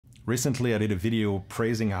Recently I did a video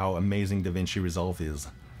praising how amazing Davinci Resolve is.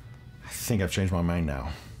 I think I've changed my mind now.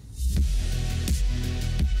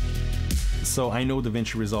 So I know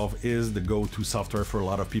Davinci Resolve is the go-to software for a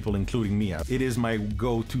lot of people, including me. It is my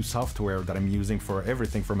go-to software that I'm using for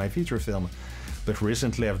everything for my feature film. But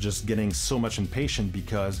recently I've just getting so much impatient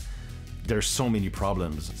because there's so many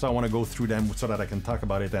problems. So I want to go through them so that I can talk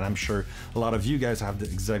about it, and I'm sure a lot of you guys have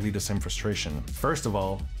exactly the same frustration. First of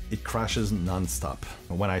all, it crashes non-stop.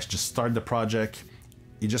 When I just start the project,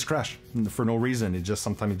 it just crashed for no reason.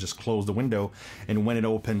 Sometimes it just closed the window, and when it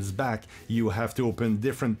opens back, you have to open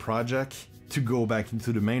different project to go back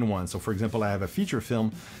into the main one. So for example, I have a feature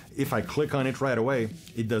film. If I click on it right away,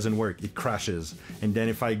 it doesn't work, it crashes. And then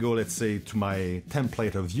if I go, let's say, to my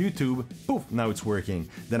template of YouTube, poof, now it's working.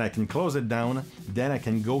 Then I can close it down, then I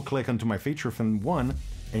can go click onto my feature film one,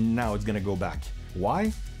 and now it's gonna go back.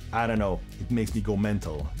 Why? I don't know, it makes me go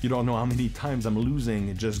mental. You don't know how many times I'm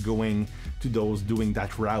losing just going to doing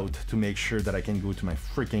that route to make sure that I can go to my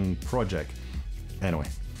freaking project. Anyway,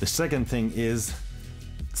 the second thing is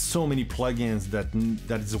so many plugins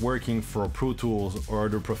that is working for Pro Tools or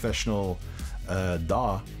other professional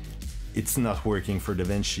DAW, it's not working for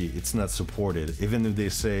Davinci. It's not supported. Even if they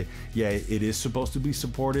say, yeah, it is supposed to be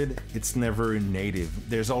supported, it's never native.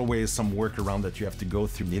 There's always some workaround that you have to go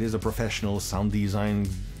through. It is a professional sound design,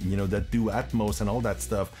 you know, that do Atmos and all that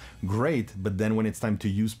stuff. Great, but then when it's time to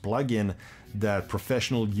use plugin that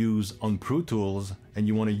professional use on Pro Tools and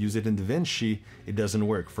you want to use it in Davinci, it doesn't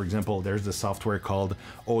work. For example, there's the software called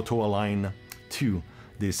Auto Align 2.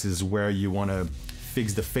 This is where you want to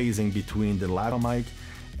fix the phasing between the ladder mic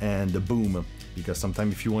and the boom, because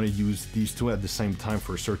sometimes if you want to use these two at the same time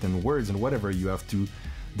for certain words and whatever, you have to,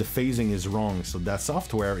 the phasing is wrong. So that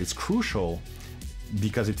software is crucial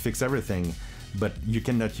because it fixes everything, but you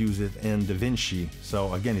cannot use it in Davinci.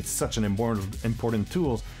 So again, it's such an important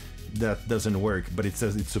tool that doesn't work, but it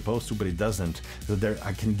says it's supposed to, but it doesn't. So there,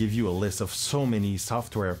 I can give you a list of so many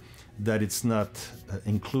software that it's not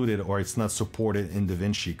included or it's not supported in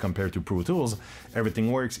Davinci compared to Pro Tools.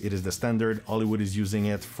 Everything works, it is the standard, Hollywood is using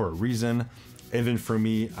it for a reason. Even for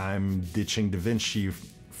me, I'm ditching Davinci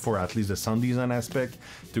for at least the sound design aspect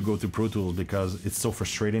to go to Pro Tools because it's so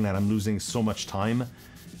frustrating and I'm losing so much time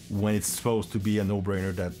when it's supposed to be a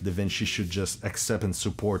no-brainer that Davinci should just accept and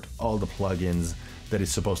support all the plugins that is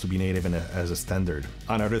supposed to be native and as a standard.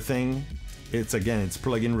 Another thing, it's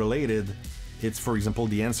plugin related. It's, for example,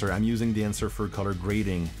 the Answer. I'm using the Answer for color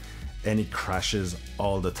grading and it crashes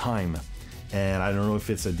all the time. And I don't know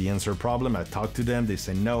if it's a the Answer problem. I talked to them, they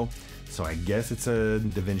say no. So I guess it's a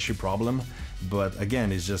Davinci problem. But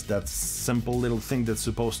again, it's just that simple little thing that's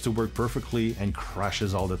supposed to work perfectly and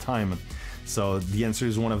crashes all the time. So the Answer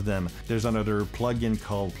is one of them. There's another plugin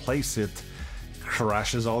called Place It,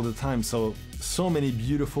 crashes all the time. So many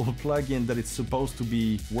beautiful plugins that it's supposed to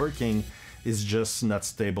be working is just not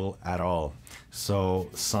stable at all. So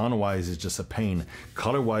sound-wise, it's just a pain.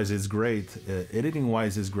 Color-wise, it's great.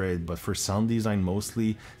 Editing-wise, it's great. But for sound design,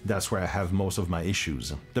 mostly, that's where I have most of my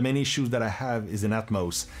issues. The main issues that I have is in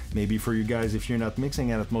Atmos. Maybe for you guys, if you're not mixing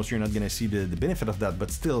in Atmos, you're not gonna see the benefit of that. But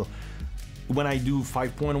still, when I do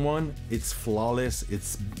 5.1, it's flawless.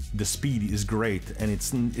 The speed is great, and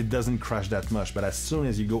it doesn't crash that much. But as soon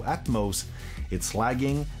as you go Atmos, it's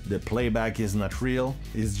lagging, the playback is not real,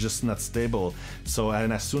 it's just not stable. So,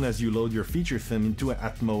 and as soon as you load your feature film into an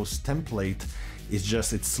Atmos template,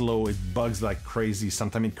 it's slow, it bugs like crazy,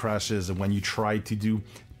 sometimes it crashes. When you try to do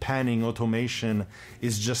panning automation,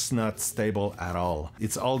 is just not stable at all.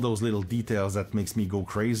 It's all those little details that makes me go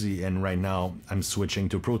crazy, and right now I'm switching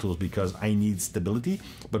to Pro Tools because I need stability,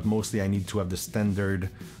 but mostly I need to have the standard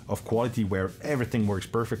of quality where everything works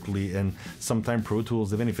perfectly. And sometimes Pro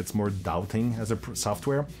Tools, even if it's more doubting as a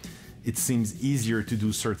software, it seems easier to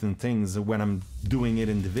do certain things. When I'm doing it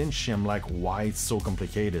in Davinci, I'm like, why it's so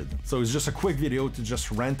complicated? So it's just a quick video to just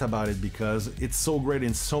rant about it because it's so great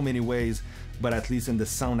in so many ways, but at least in the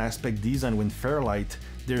sound aspect design with Fairlight,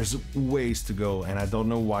 there's ways to go, and I don't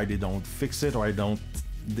know why they don't fix it, or I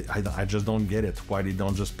just don't get it, why they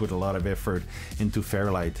don't just put a lot of effort into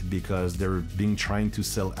Fairlight, because they're trying to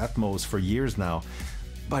sell Atmos for years now,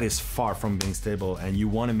 but it's far from being stable, and you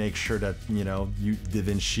want to make sure that, you know,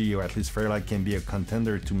 Davinci or at least Fairlight can be a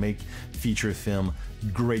contender to make feature film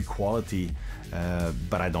great quality,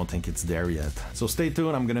 but I don't think it's there yet. So stay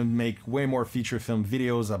tuned, I'm gonna make way more feature film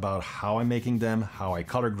videos about how I'm making them, how I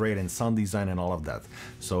color grade and sound design and all of that.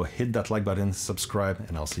 So hit that like button, subscribe,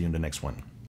 and I'll see you in the next one.